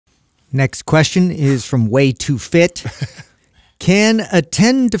Next question is from Way Too Fit. Can a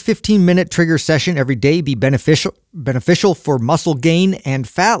 10 to 15 minute trigger session every day be beneficial for muscle gain and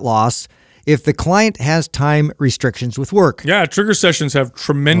fat loss if the client has time restrictions with work? Yeah, trigger sessions have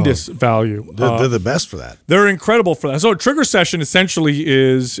tremendous value. They're the best for that. They're incredible for that. So a trigger session essentially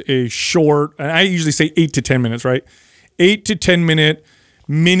is a short, and I usually say 8 to 10 minutes, right? 8 to 10 minute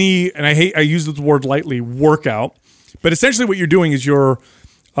mini, and I use the word lightly, workout. But essentially what you're doing is you're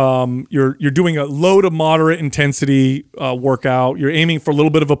doing a low to moderate intensity workout. You're aiming for a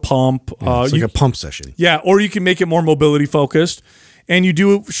little bit of a pump. It's like a pump session. Yeah, or you can make it more mobility focused, and you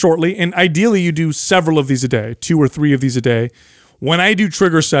do it shortly. And ideally, you do several of these a day, 2 or 3 of these a day. When I do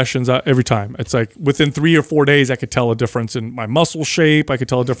trigger sessions every time, it's like within 3 or 4 days, I could tell a difference in my muscle shape. I could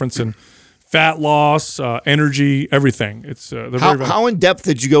tell a difference in fat loss, energy, everything. It's how in depth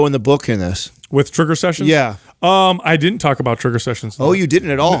did you go in the book in this? With trigger sessions? Yeah. I didn't talk about trigger sessions. Oh, you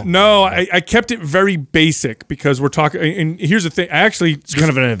didn't at all? No, I kept it very basic because we're talking, and here's the thing, it's kind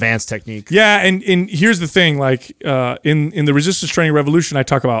of an advanced technique. Yeah, and here's the thing, like in the resistance training revolution, I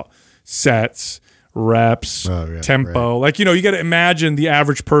talk about sets, reps, tempo. Like, you got to imagine the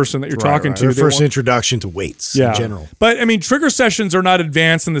average person that you're talking to. Their first introduction to weights in general. But I mean, trigger sessions are not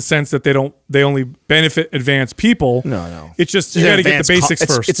advanced in the sense that they only benefit advanced people. No. It's just you got to get the basics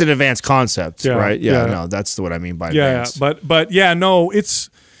first. It's an advanced concept, right? Yeah, no, that's what I mean by advanced. But yeah, no, it's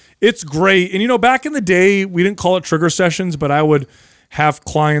great. And back in the day, we didn't call it trigger sessions, but I would have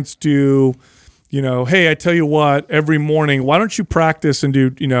clients do, hey, I tell you what, every morning, why don't you practice and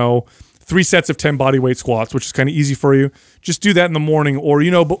do, 3 sets of 10 body weight squats, which is kind of easy for you. Just do that in the morning. Or,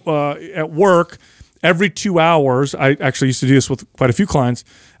 at work, every 2 hours, I actually used to do this with quite a few clients,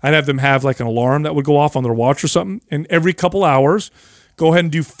 I'd have them have like an alarm that would go off on their watch or something. And every couple hours, go ahead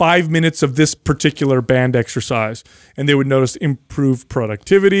and do 5 minutes of this particular band exercise. And they would notice improved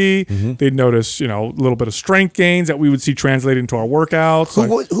productivity. They'd notice, a little bit of strength gains that we would see translated into our workouts.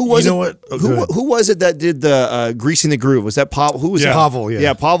 Who was it that did the greasing the groove? Was that Pavel? Who was it? Pavel,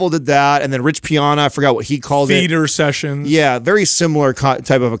 Yeah, Pavel did that. And then Rich Piana, I forgot what he called it. Feeder sessions. Yeah, very similar type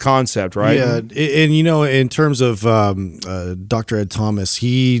of a concept, right? Yeah, and in terms of Dr. Ed Thomas,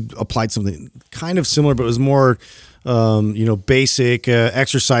 he applied something kind of similar, but it was more basic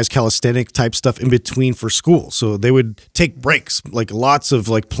exercise, calisthenic type stuff in between for school. So they would take breaks, like lots of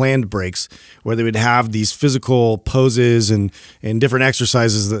planned breaks, where they would have these physical poses and different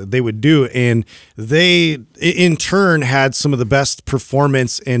exercises that they would do. And they, in turn, had some of the best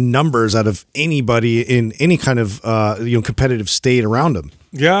performance and numbers out of anybody in any kind of competitive state around them.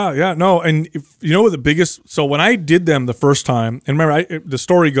 Yeah, no, and the biggest. So when I did them the first time, and remember, the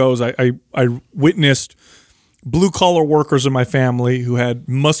story goes, I witnessed blue-collar workers in my family who had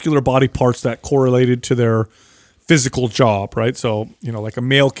muscular body parts that correlated to their physical job, right? So, like a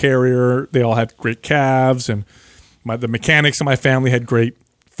mail carrier, they all had great calves, and the mechanics in my family had great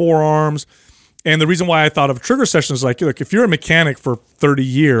forearms. And the reason why I thought of trigger sessions is like, look, if you're a mechanic for 30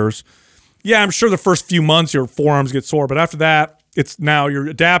 years, yeah, I'm sure the first few months your forearms get sore, but after that, you're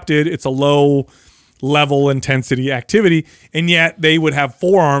adapted, it's a low level intensity activity, and yet they would have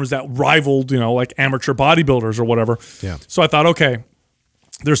forearms that rivaled, like amateur bodybuilders or whatever. Yeah. So I thought, okay,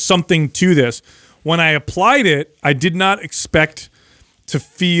 there's something to this. When I applied it, I did not expect to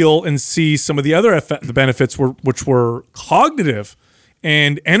feel and see some of the other the benefits which were cognitive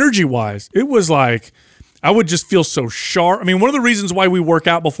and energy-wise. It was like I would just feel so sharp. I mean, one of the reasons why we work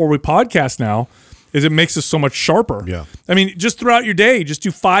out before we podcast now is it makes us so much sharper. Yeah. I mean, just throughout your day, just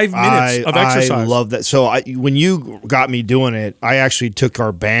do 5 minutes of exercise. I love that. So when you got me doing it, I actually took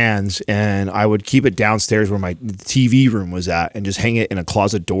our bands and I would keep it downstairs where my TV room was at and just hang it in a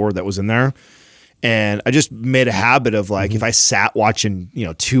closet door that was in there. And I just made a habit of like, if I sat watching,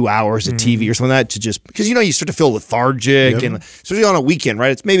 2 hours of TV or something like that, to just, because, you start to feel lethargic, and especially on a weekend,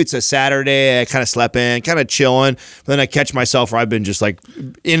 right? Maybe it's a Saturday, I kind of slept in, kind of chilling, but then I catch myself where I've been just like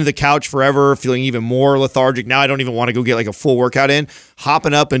into the couch forever, feeling even more lethargic. Now I don't even want to go get like a full workout in.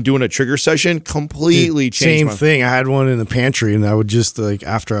 Hopping up and doing a trigger session completely changed. Same thing. I had one in the pantry, and I would just, like,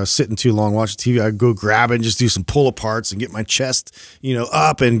 after I was sitting too long watching TV, I'd go grab it and just do some pull-aparts and get my chest,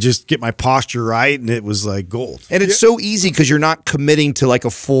 up and just get my posture right, and it was like gold. And it's so easy because you're not committing to like a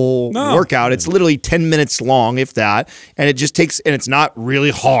full workout. It's literally 10 minutes long, if that, and it just takes, and it's not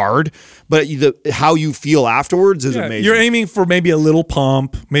really hard, but how you feel afterwards is amazing. You're aiming for maybe a little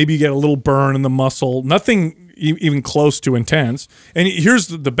pump, maybe you get a little burn in the muscle, nothing even close to intense. And here's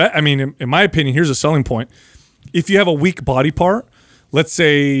the bet. I mean, in my opinion, here's a selling point. If you have a weak body part, let's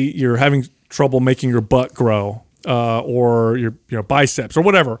say you're having trouble making your butt grow, or your biceps or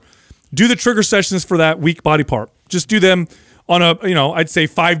whatever, do the trigger sessions for that weak body part. Just do them on a, I'd say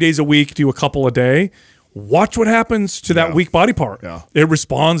 5 days a week, do a couple a day. Watch what happens to that weak body part. Yeah. It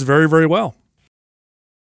responds very, very well.